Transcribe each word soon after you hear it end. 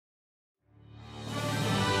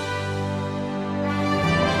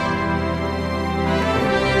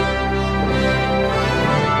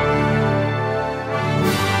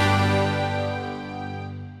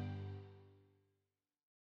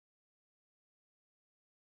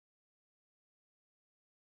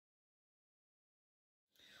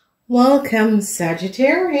Welcome,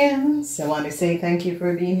 Sagittarians. I want to say thank you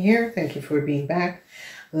for being here. Thank you for being back.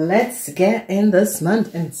 Let's get in this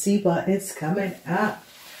month and see what is coming up.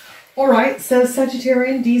 All right, so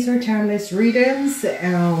Sagittarian, these are timeless readings.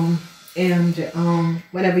 Whenever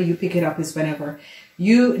you pick it up is whenever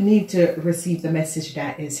you need to receive the message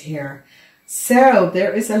that is here. So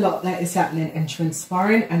there is a lot that is happening and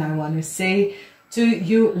transpiring. And I want to say to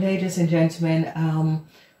you, ladies and gentlemen,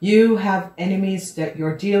 you have enemies that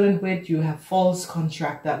you're dealing with. You have false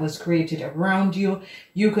contract that was created around you.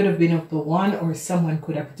 You could have been of the one, or someone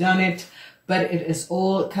could have done it, but it is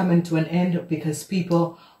all coming to an end because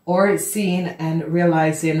people are seeing and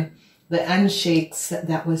realizing the handshakes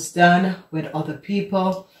that was done with other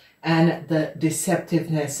people and the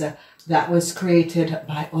deceptiveness that was created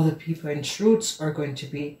by other people, and truths are going to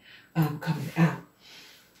be coming out.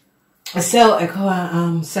 So I call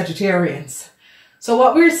Sagittarians. So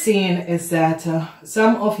what we're seeing is that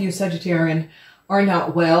some of you Sagittarian are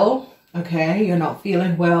not well, okay? You're not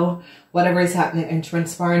feeling well. Whatever is happening and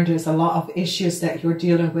transpiring, there's a lot of issues that you're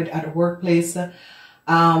dealing with at the workplace. A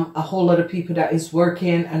whole lot of people that is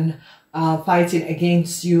working and fighting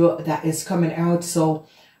against you that is coming out. So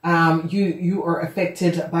you are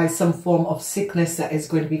affected by some form of sickness that is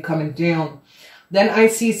going to be coming down. Then I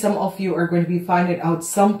see some of you are going to be finding out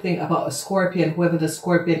something about a Scorpion, whoever the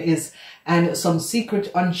Scorpion is, and some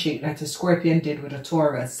secret handshake that a Scorpion did with a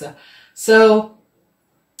Taurus. So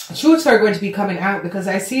truths are going to be coming out because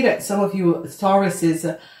I see that some of you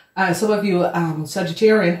Tauruses, some of you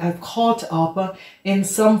Sagittarian have caught up in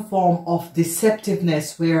some form of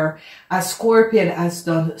deceptiveness where a Scorpion has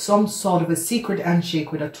done some sort of a secret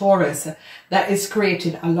handshake with a Taurus that is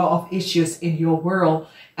creating a lot of issues in your world.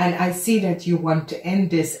 And I see that you want to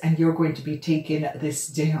end this and you're going to be taking this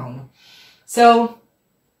down. So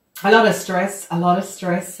a lot of stress, a lot of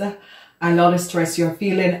stress, a lot of stress. You're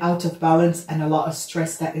feeling out of balance and a lot of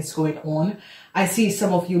stress that is going on. I see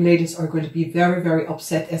some of you ladies are going to be very, very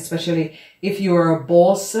upset, especially if you're a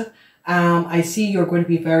boss. I see you're going to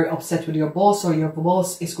be very upset with your boss, or your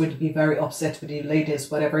boss is going to be very upset with you ladies,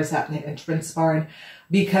 whatever is happening and transpiring,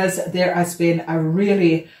 because there has been a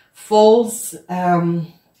really false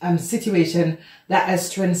situation that has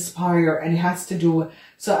transpired, and it has to do,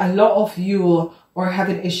 so a lot of you are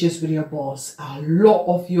having issues with your boss. A lot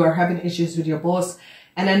of you are having issues with your boss,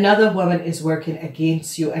 and another woman is working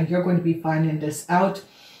against you, and you're going to be finding this out.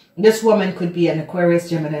 This woman could be an Aquarius,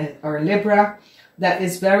 Gemini, or Libra that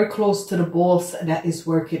is very close to the boss that is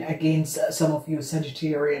working against some of you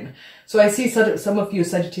Sagittarian. So I see some of you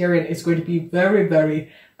Sagittarian is going to be very,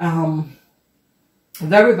 very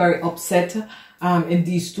upset in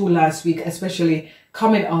these two last week, especially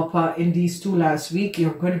coming up in these two last week.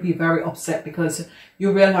 You're going to be very upset because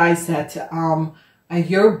you realize that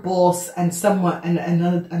your boss and someone and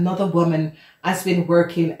another woman has been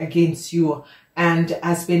working against you and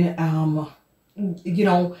has been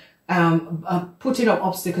putting up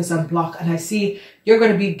obstacles and block. And I see you're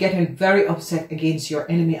going to be getting very upset against your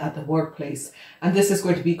enemy at the workplace, and this is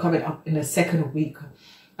going to be coming up in the second week.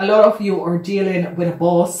 A lot of you are dealing with a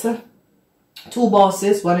boss, two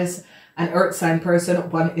bosses. One is an earth sign person,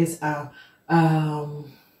 one is a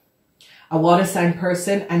water sign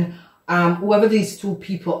person, and whoever these two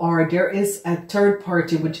people are, there is a third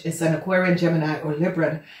party, which is an Aquarian, Gemini, or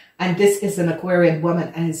Libran, and this is an Aquarian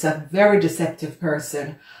woman, and it's a very deceptive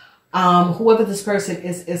person. Whoever this person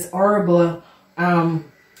is horrible,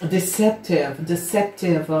 deceptive,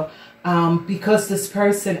 because this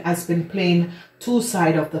person has been playing two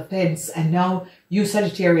sides of the fence, and now you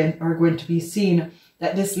Sagittarian are going to be seeing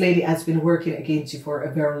that this lady has been working against you for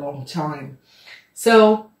a very long time.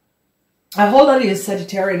 So a whole lot of you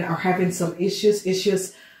Sagittarian are having some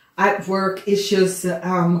issues at work, issues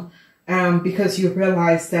because you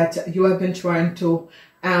realize that you have been trying to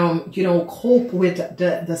cope with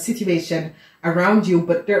the situation around you,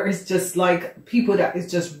 but there is just like people that is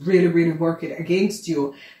just really working against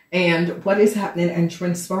you. And what is happening and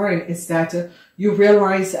transpiring is that you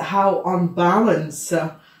realize how unbalanced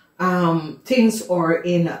things are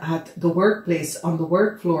at the workplace, on the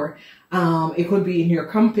work floor. It could be in your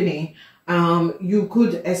company. You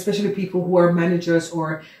could, especially people who are managers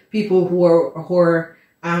or people who are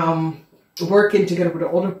working together with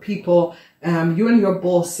other people. You and your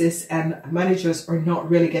bosses and managers are not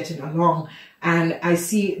really getting along. And I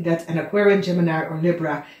see that an Aquarian, Gemini, or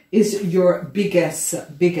Libra is your biggest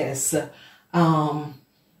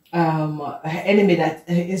enemy that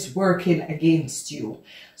is working against you.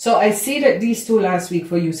 So I see that these two last week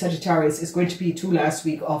for you Sagittarius is going to be two last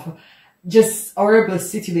week of just horrible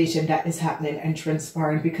situation that is happening and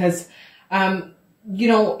transpiring, because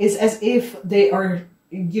it's as if they are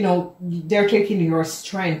you know, they're taking your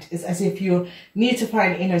strength. It's as if you need to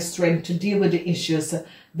find inner strength to deal with the issues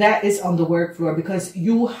that is on the work floor, because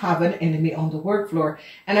you have an enemy on the work floor.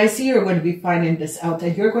 And I see you're going to be finding this out,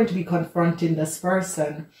 and you're going to be confronting this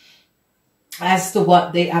person as to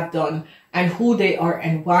what they have done and who they are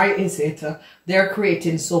and why is it they're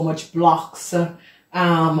creating so much blocks to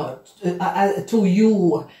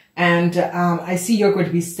you. And I see you're going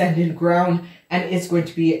to be standing ground, and it's going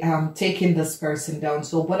to be taking this person down.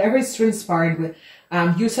 So whatever is transpiring with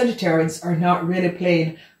you Sagittarians are not really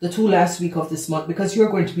playing the 2 last week of this month, because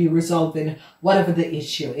you're going to be resolving whatever the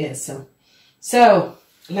issue is. So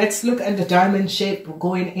let's look at the diamond shape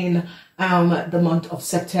going in the month of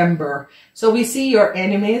September. So we see your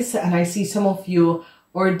enemies, and I see some of you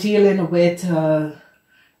are dealing with an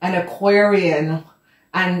Aquarian,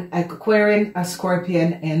 a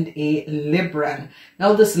Scorpion, and a Libran.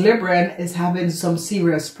 Now this Libran is having some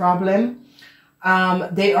serious problem.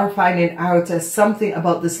 They are finding out something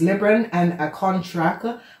about this Libran and a contract,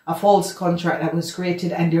 a false contract that was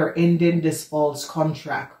created, and they're ending this false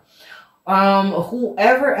contract.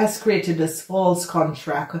 Whoever has created this false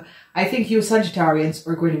contract, I think you Sagittarians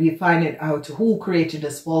are going to be finding out who created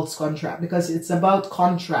this false contract, because it's about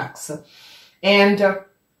contracts. And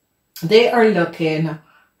they are looking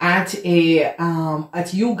at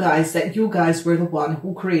you guys, that you guys were the one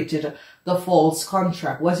who created the false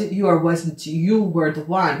contract. Was it you or wasn't you were the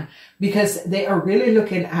one? Because they are really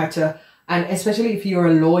looking at, and especially if you're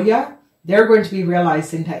a lawyer, they're going to be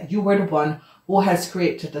realizing that you were the one who has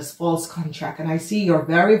created this false contract. And I see you're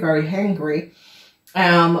very, very angry.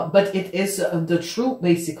 But it is the truth,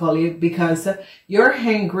 basically, because you're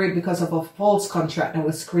angry because of a false contract that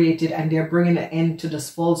was created, and they're bringing an end to this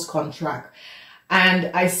false contract.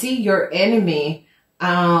 And I see your enemy,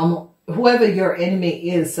 whoever your enemy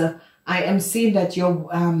is, I am seeing that your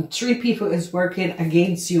 3 people is working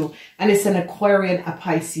against you, and it's an Aquarian, a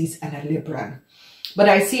Pisces, and a Libran. But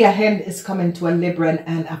I see a hand is coming to a Libran,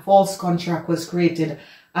 and a false contract was created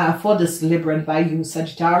for this Libran by you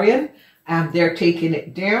Sagittarian. They're taking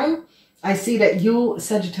it down. I see that you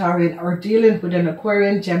Sagittarian are dealing with an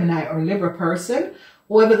Aquarian, Gemini, or Libra person.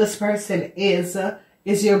 Whoever this person is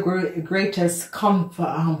your greatest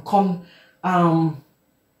confidant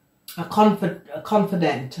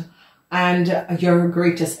and your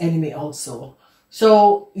greatest enemy also.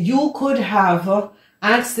 So you could have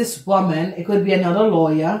asked this woman, it could be another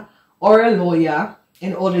lawyer or a lawyer,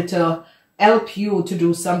 in order to help you to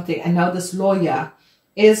do something. And now this lawyer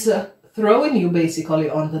is throwing you basically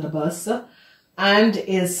under the bus, and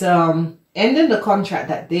is ending the contract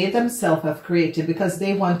that they themselves have created, because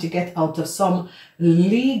they want to get out of some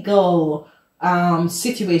legal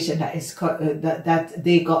situation that is that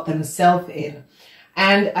they got themselves in.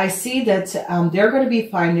 And I see that they're going to be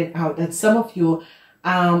finding out that some of you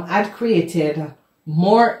had created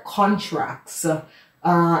more contracts,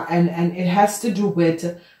 and it has to do with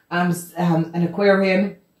an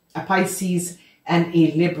Aquarian, a Pisces, and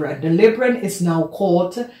a Libran. The Libran is now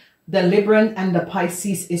caught. The Libran and the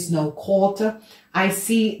Pisces is now caught. I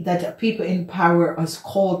see that people in power has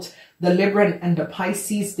caught the Libran and the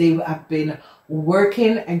Pisces. They have been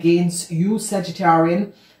working against you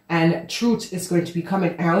Sagittarian, and truth is going to be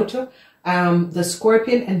coming out. The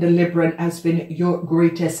Scorpion and the Libran has been your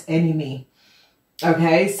greatest enemy.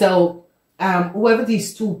 Okay, so whoever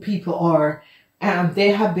these 2 people are, they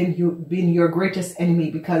have been your greatest enemy,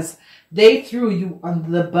 because they threw you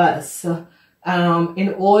under the bus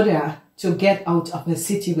in order to get out of a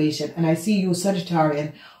situation. And I see you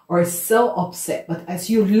Sagittarian are so upset. But as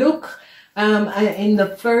you look in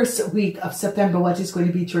the first week of September, what is going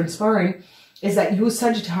to be transpiring is that you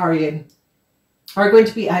Sagittarian are going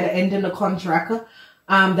to be either ending the contract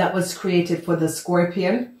that was created for the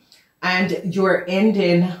Scorpion, and you're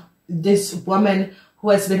ending this woman who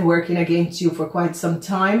has been working against you for quite some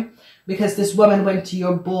time, because this woman went to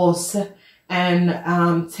your boss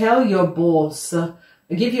and tell your boss,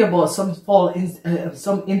 give your boss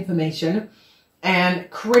some information, and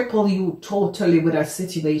cripple you totally with a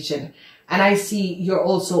situation. And I see you're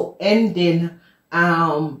also ending,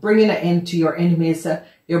 bringing an end to your enemies.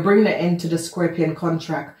 You're bringing an end to the Scorpion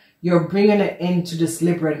contract. You're bringing an end to this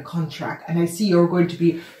Libran contract. And I see you're going to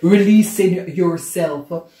be releasing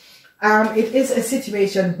yourself. It is a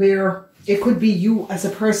situation where it could be you as a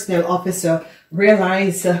personnel officer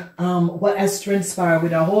realize what has transpired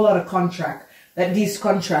with a whole lot of contract, that this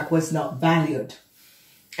contract was not valued.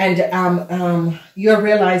 And you're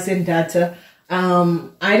realizing that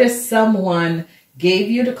either someone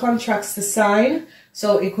gave you the contracts to sign,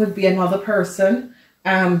 so it could be another person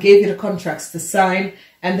gave you the contracts to sign,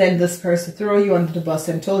 and then this person throw you under the bus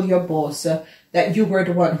and told your boss that you were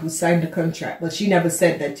the one who signed the contract, but she never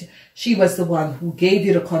said that she was the one who gave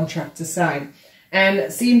you the contract to sign.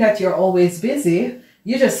 And seeing that you're always busy,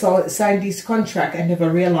 you just signed this contract and never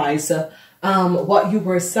realize what you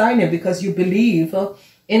were signing, because you believe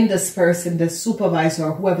in this person, the supervisor,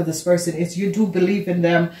 or whoever this person is. You do believe in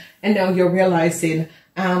them, and now you're realizing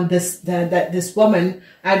that this woman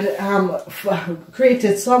had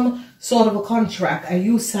created some sort of a contract, and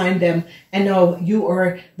you signed them, and now you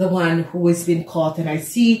are the one who has been caught. And I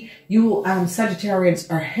see you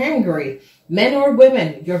Sagittarians are hungry, men or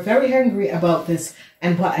women. You're very hungry about this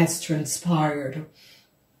and what has transpired.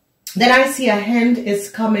 Then I see a hand is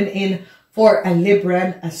coming in for a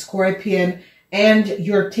Libran, a Scorpion, and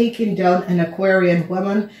you're taking down an Aquarian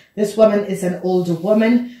woman. This woman is an older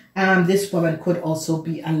woman. This woman could also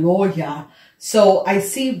be a lawyer. So I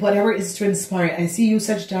see whatever is transpiring. I see you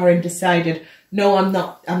Sagittarian decided, no, I'm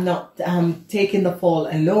not taking the fall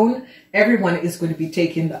alone. Everyone is going to be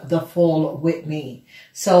taking the fall with me.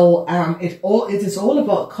 So it is all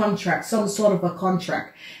about contract, some sort of a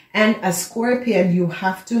contract. And a Scorpion, you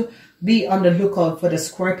have to be on the lookout for the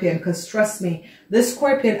Scorpion, because trust me, this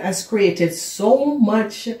Scorpion has created so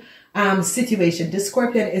much situation. This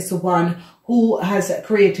Scorpion is the one who has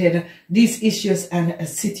created these issues and a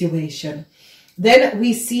situation. Then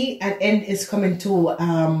we see an end is coming to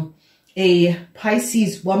a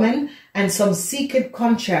Pisces woman and some secret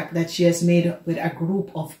contract that she has made with a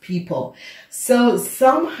group of people. So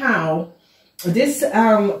somehow this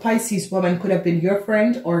Pisces woman could have been your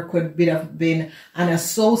friend or could have been an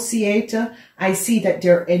associate. I see that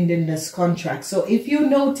they're ending this contract. So if you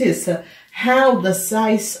notice how the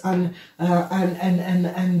size and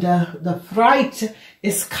the fright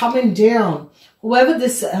is coming down, whoever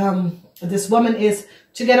this this woman is,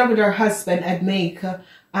 together with her husband, and make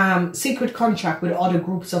secret contract with other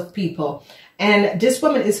groups of people. And this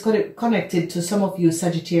woman is connected to some of you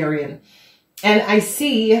Sagittarian. And I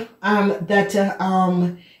see that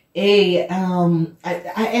an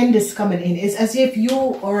end is coming in. It's as if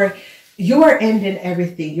you are ending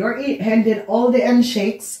everything. You're ending all the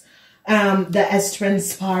handshakes that has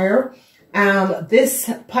transpired.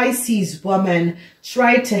 This Pisces woman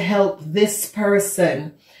tried to help this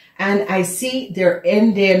person, and I see they're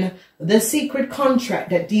ending the secret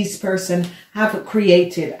contract that these person have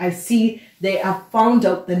created. I see they have found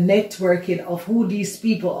out the networking of who these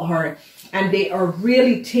people are, and they are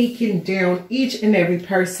really taking down each and every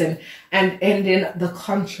person and ending the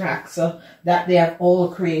contracts that they have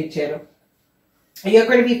all created. You're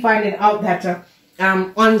going to be finding out that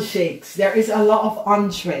handshakes, there is a lot of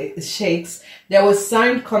handshakes. There was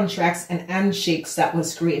signed contracts and handshakes that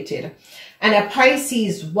was created. And a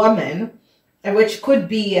Pisces woman, which could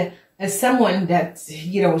be someone that,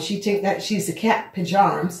 you know, she think that she's a cat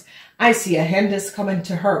pajamas. I see a hand is coming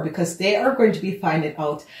to her, because they are going to be finding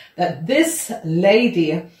out that this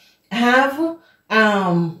lady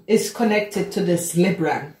is connected to this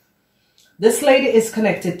Libran. This lady is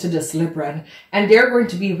connected to this Libran, and they're going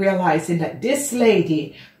to be realizing that this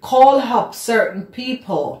lady called up certain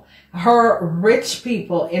people, her rich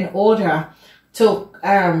people, in order to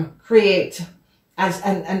create as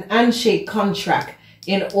an handshake contract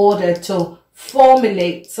in order to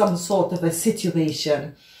formulate some sort of a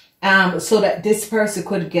situation, so that this person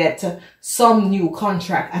could get some new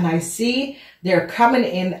contract. And I see they're coming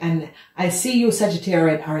in, and I see you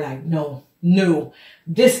Sagittarian are like, no,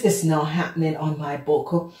 this is not happening on my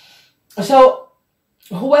book. So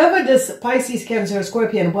whoever this Pisces, Cancer,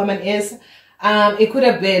 Scorpion woman is, it could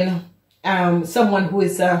have been someone who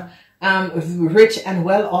is rich and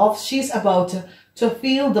well off. She's about to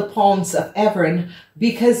feel the pawns of Everin,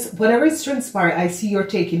 because whatever is transpired, I see you're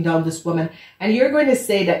taking down this woman, and you're going to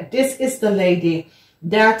say that this is the lady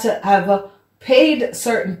that have paid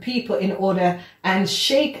certain people in order and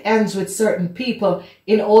shake hands with certain people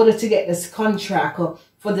in order to get this contract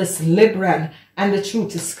for this Libran, and the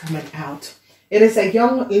truth is coming out. It is a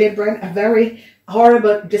young Libran, a very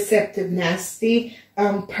horrible, deceptive, nasty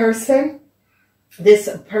person. This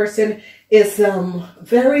person is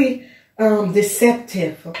very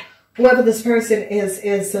deceptive. Whoever this person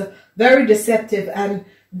is very deceptive, and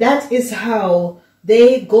that is how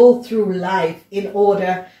they go through life in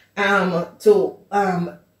order to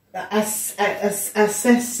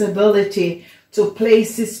accessibility to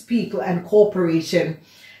places, people, and corporation.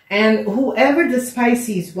 And whoever this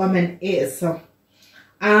Pisces woman is,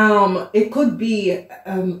 it could be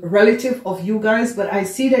a relative of you guys, but I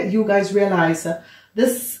see that you guys realize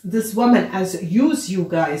this woman has used you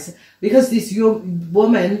guys, because this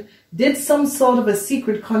woman did some sort of a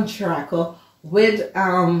secret contract with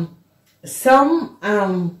some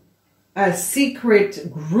a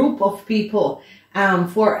secret group of people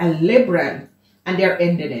for a Libran, and they're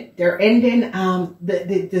ending it. They're ending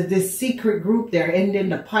the secret group. They're ending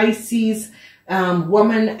the Pisces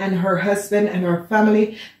woman and her husband and her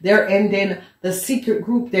family. They're ending the secret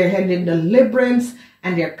group. They're ending the Librans,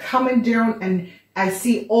 and they're coming down. And I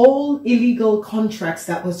see all illegal contracts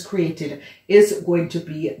that was created is going to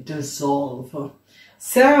be dissolved.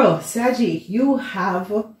 So, Saggy, you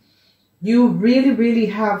really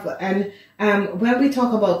have, and when we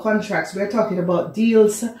talk about contracts, we're talking about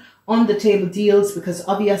deals, on the table deals, because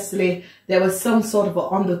obviously there was some sort of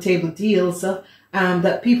on the table deals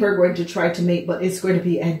that people are going to try to make, but it's going to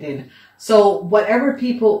be ending. So whatever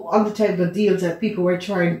people on the table deals that people were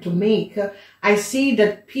trying to make, I see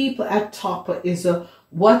that people at top is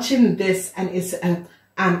watching this and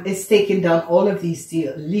is taking down all of these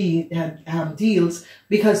deals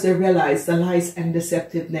because they realize the lies and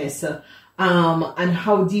deceptiveness and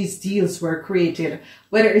how these deals were created,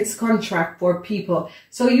 whether it's contract for people.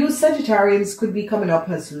 So you Sagittarians could be coming up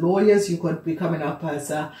as lawyers, you could be coming up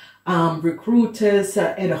as recruiters,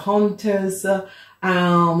 headhunters,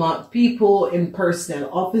 people in personnel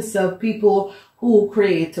officer, people who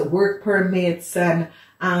create work permits and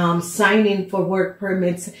signing for work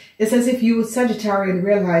permits. It's as if you Sagittarian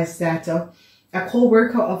realize that a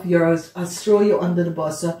co-worker of yours throw you under the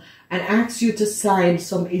bus and ask you to sign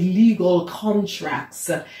some illegal contracts.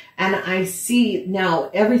 And I see now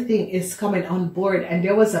everything is coming on board. And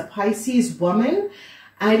there was a Pisces woman,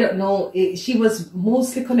 I don't know, she was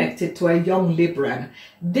mostly connected to a young Libran.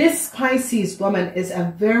 This Pisces woman is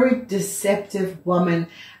a very deceptive woman.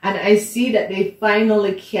 And I see that they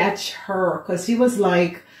finally catch her, because she was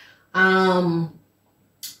like the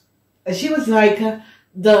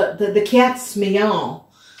cat's meow.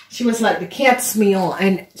 She was like the cat's meow,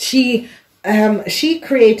 and she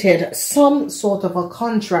created some sort of a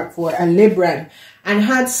contract for a Libran and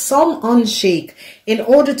had some handshake in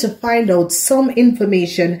order to find out some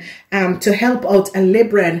information to help out a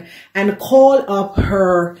Libran and call up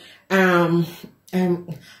her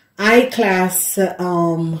I-class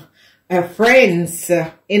friends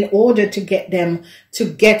in order to get them to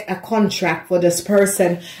get a contract for this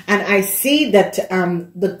person. And I see that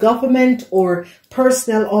the government or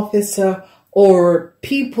personnel officer or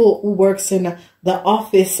people who works in the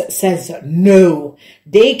office says no.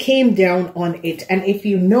 They came down on it. And if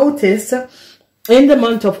you notice, in the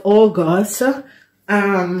month of August,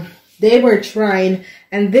 they were trying,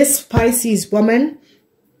 and this Pisces woman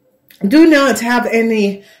do not have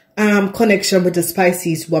any connection with the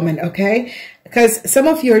Pisces woman, okay? Because some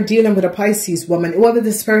of you are dealing with a Pisces woman, whether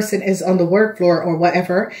this person is on the work floor or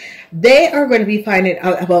whatever, they are going to be finding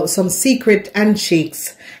out about some secret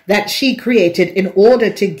handshakes that she created in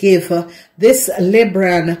order to give this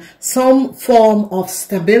Libran some form of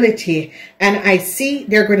stability. And I see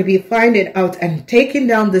they're going to be finding out and taking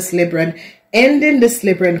down this Libran, ending this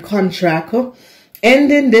Libran contract,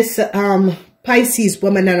 ending this Pisces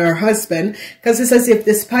woman and her husband, because it's as if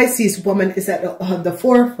this Pisces woman is at the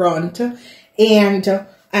forefront, and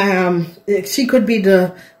she could be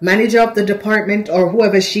the manager of the department or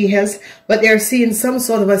whoever she is, but they're seeing some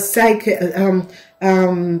sort of a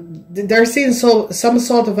they're seeing some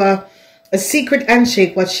sort of a secret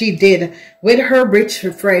handshake what she did with her rich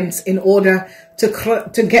friends in order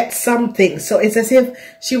to get something. So it's as if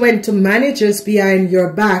she went to managers behind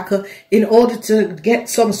your back in order to get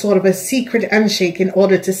some sort of a secret handshake in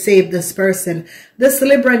order to save this person. This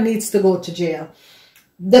Libra needs to go to jail.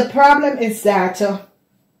 The problem is that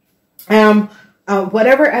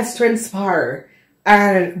whatever has transpired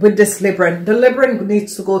with this Libran, the Libran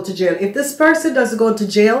needs to go to jail. If this person doesn't go to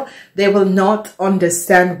jail, they will not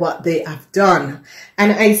understand what they have done.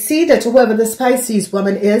 And I see that whoever this Pisces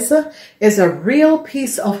woman is a real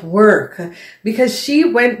piece of work, because she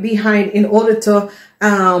went behind in order to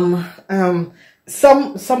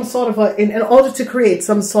some sort of a in order to create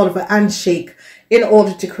some sort of a handshake, in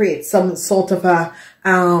order to create some sort of a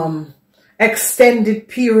extended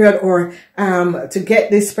period, or to get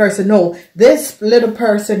this person. No, this little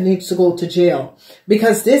person needs to go to jail,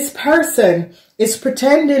 because this person is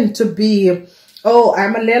pretending to be, oh,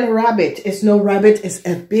 I'm a little rabbit. It's no rabbit, it's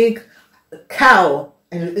a big cow.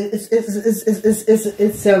 And it's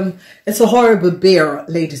a horrible bear,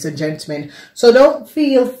 ladies and gentlemen. So don't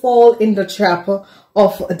fall in the trap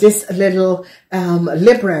of this little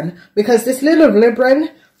Libran, because this little Libran,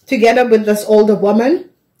 together with this older woman,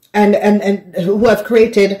 and who have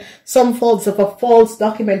created some forms of a false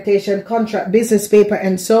documentation, contract, business paper,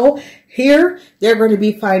 and so here they're going to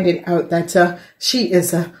be finding out that she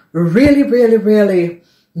is really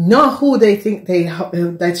not who they think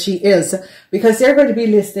that she is, because they're going to be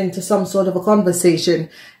listening to some sort of a conversation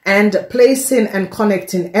and placing and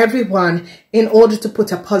connecting everyone in order to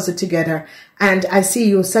put a puzzle together. And I see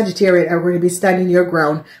you, Sagittarius, are going to be standing your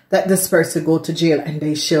ground that this person go to jail, and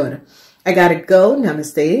they should. I gotta go.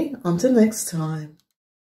 Namaste. Until next time.